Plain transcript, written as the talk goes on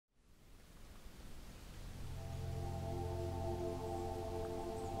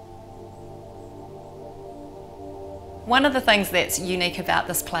One of the things that's unique about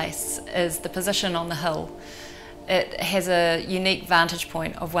this place is the position on the hill. It has a unique vantage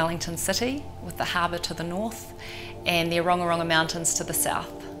point of Wellington City with the harbour to the north and the Orongorongo Mountains to the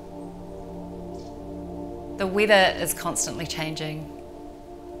south. The weather is constantly changing.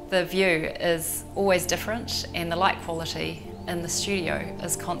 The view is always different and the light quality in the studio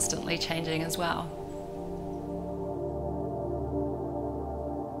is constantly changing as well.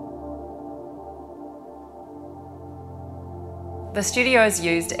 The studio is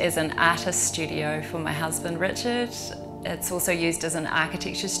used as an artist studio for my husband Richard. It's also used as an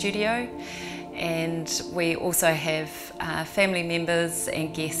architecture studio, and we also have family members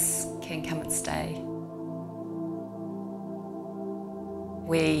and guests can come and stay.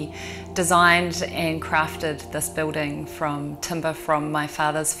 We designed and crafted this building from timber from my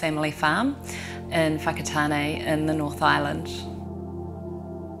father's family farm in Whakatane in the North Island.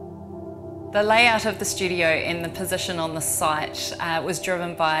 The layout of the studio and the position on the site was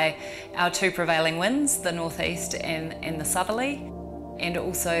driven by our two prevailing winds, the northeast and the southerly, and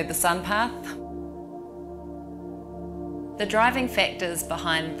also the sun path. The driving factors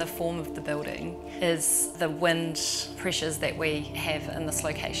behind the form of the building is the wind pressures that we have in this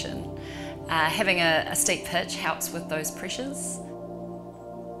location. Having a steep pitch helps with those pressures.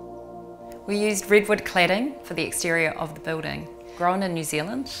 We used redwood cladding for the exterior of the building, grown in New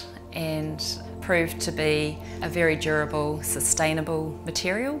Zealand and proved to be a very durable, sustainable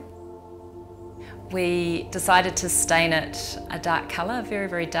material. We decided to stain it a dark colour, very,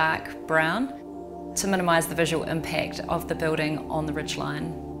 very dark brown, to minimise the visual impact of the building on the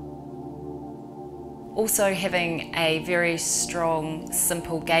ridgeline. Also, having a very strong,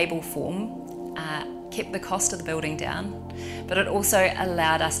 simple gable form kept the cost of the building down, but it also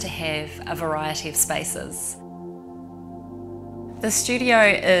allowed us to have a variety of spaces. The studio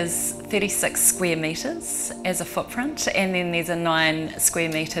is 36 square metres as a footprint, and then there's a 9 square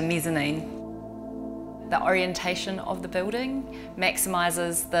metre mezzanine. The orientation of the building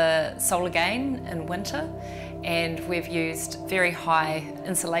maximises the solar gain in winter, and we've used very high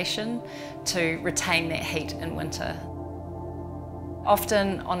insulation to retain that heat in winter.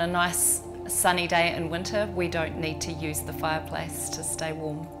 Often on a nice sunny day in winter, we don't need to use the fireplace to stay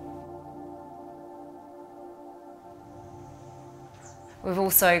warm. We've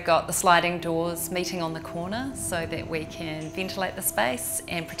also got the sliding doors meeting on the corner so that we can ventilate the space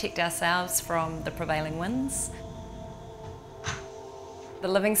and protect ourselves from the prevailing winds. The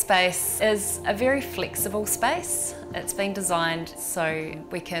living space is a very flexible space. It's been designed so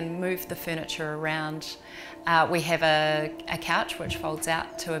we can move the furniture around. We have a couch which folds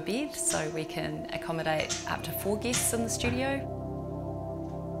out to a bed so we can accommodate up to 4 guests in the studio.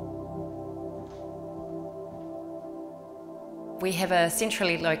 We have a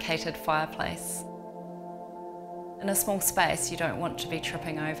centrally located fireplace. In a small space, you don't want to be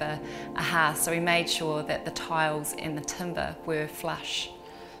tripping over a hearth, so we made sure that the tiles and the timber were flush.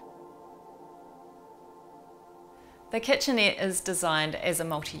 The kitchenette is designed as a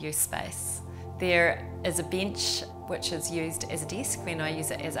multi-use space. There is a bench which is used as a desk when I use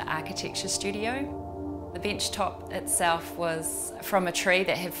it as an architecture studio. The bench top itself was from a tree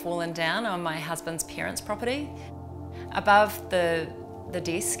that had fallen down on my husband's parents' property. Above the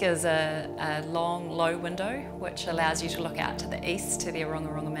desk is a long, low window which allows you to look out to the east to the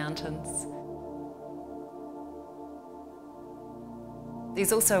Orongorongo Mountains.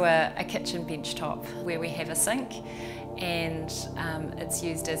 There's also a kitchen bench top where we have a sink, and it's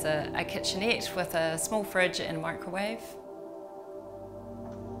used as a kitchenette with a small fridge and microwave.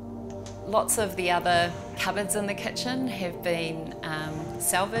 Lots of the other cupboards in the kitchen have been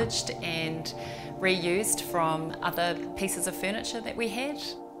salvaged and reused from other pieces of furniture that we had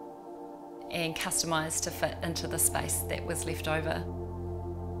and customised to fit into the space that was left over.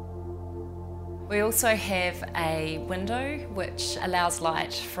 We also have a window which allows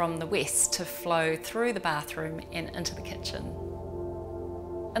light from the west to flow through the bathroom and into the kitchen.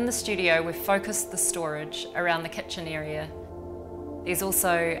 In the studio, we've focused the storage around the kitchen area. There's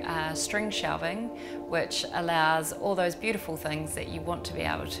also string shelving, which allows all those beautiful things that you want to be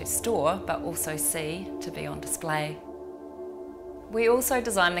able to store but also see to be on display. We also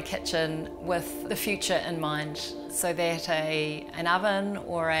designed the kitchen with the future in mind, so that an oven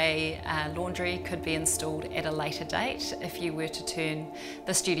or a laundry could be installed at a later date if you were to turn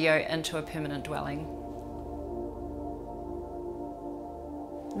the studio into a permanent dwelling.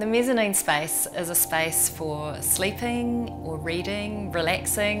 The mezzanine space is a space for sleeping or reading,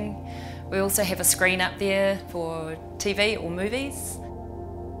 relaxing. We also have a screen up there for TV or movies.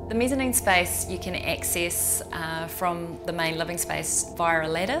 The mezzanine space you can access from the main living space via a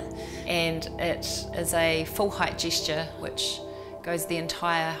ladder, and it is a full height gesture which goes the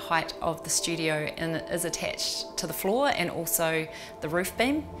entire height of the studio and it is attached to the floor and also the roof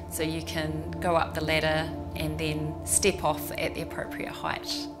beam, so you can go up the ladder and then step off at the appropriate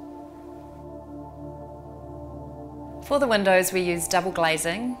height. For the windows we use double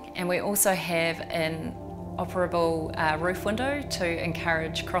glazing, and we also have an operable roof window to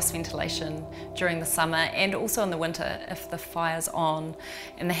encourage cross ventilation during the summer and also in the winter. If the fire's on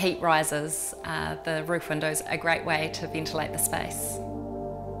and the heat rises, the roof windows are a great way to ventilate the space.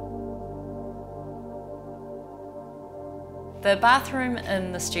 The bathroom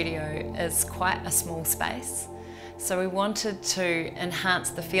in the studio is quite a small space, so we wanted to enhance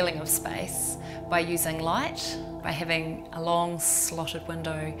the feeling of space by using light, by having a long slotted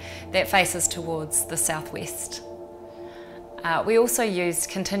window that faces towards the southwest. We also used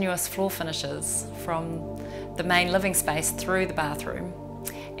continuous floor finishes from the main living space through the bathroom.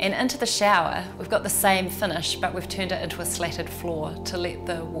 And into the shower, we've got the same finish, but we've turned it into a slatted floor to let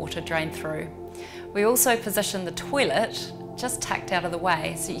the water drain through. We also positioned the toilet just tucked out of the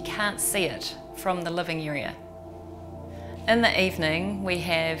way so you can't see it from the living area. In the evening we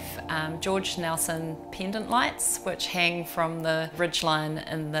have George Nelson pendant lights which hang from the ridgeline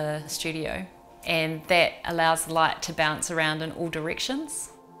in the studio, and that allows the light to bounce around in all directions.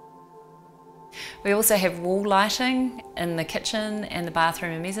 We also have wall lighting in the kitchen and the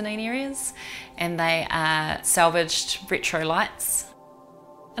bathroom and mezzanine areas, and they are salvaged retro lights.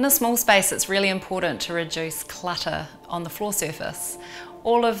 In a small space it's really important to reduce clutter on the floor surface.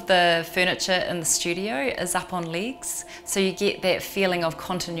 All of the furniture in the studio is up on legs, so you get that feeling of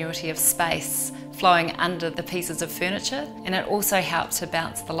continuity of space flowing under the pieces of furniture, and it also helps to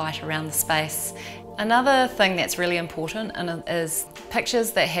bounce the light around the space. Another thing that's really important is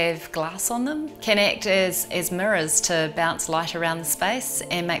pictures that have glass on them can act as mirrors to bounce light around the space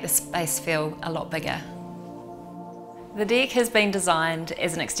and make the space feel a lot bigger. The deck has been designed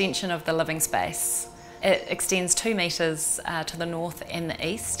as an extension of the living space. It extends 2 metres to the north and the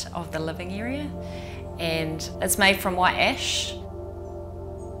east of the living area, and it's made from white ash.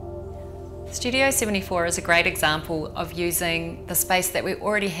 Studio 74 is a great example of using the space that we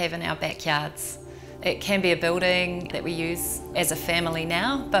already have in our backyards. It can be a building that we use as a family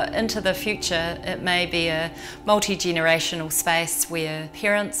now, but into the future it may be a multi-generational space where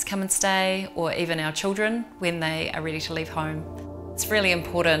parents come and stay, or even our children when they are ready to leave home. It's really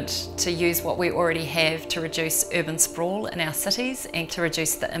important to use what we already have to reduce urban sprawl in our cities and to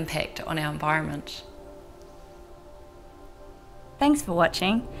reduce the impact on our environment. Thanks for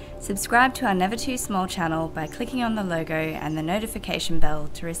watching. Subscribe to our Never Too Small channel by clicking on the logo and the notification bell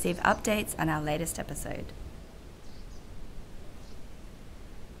to receive updates on our latest episode.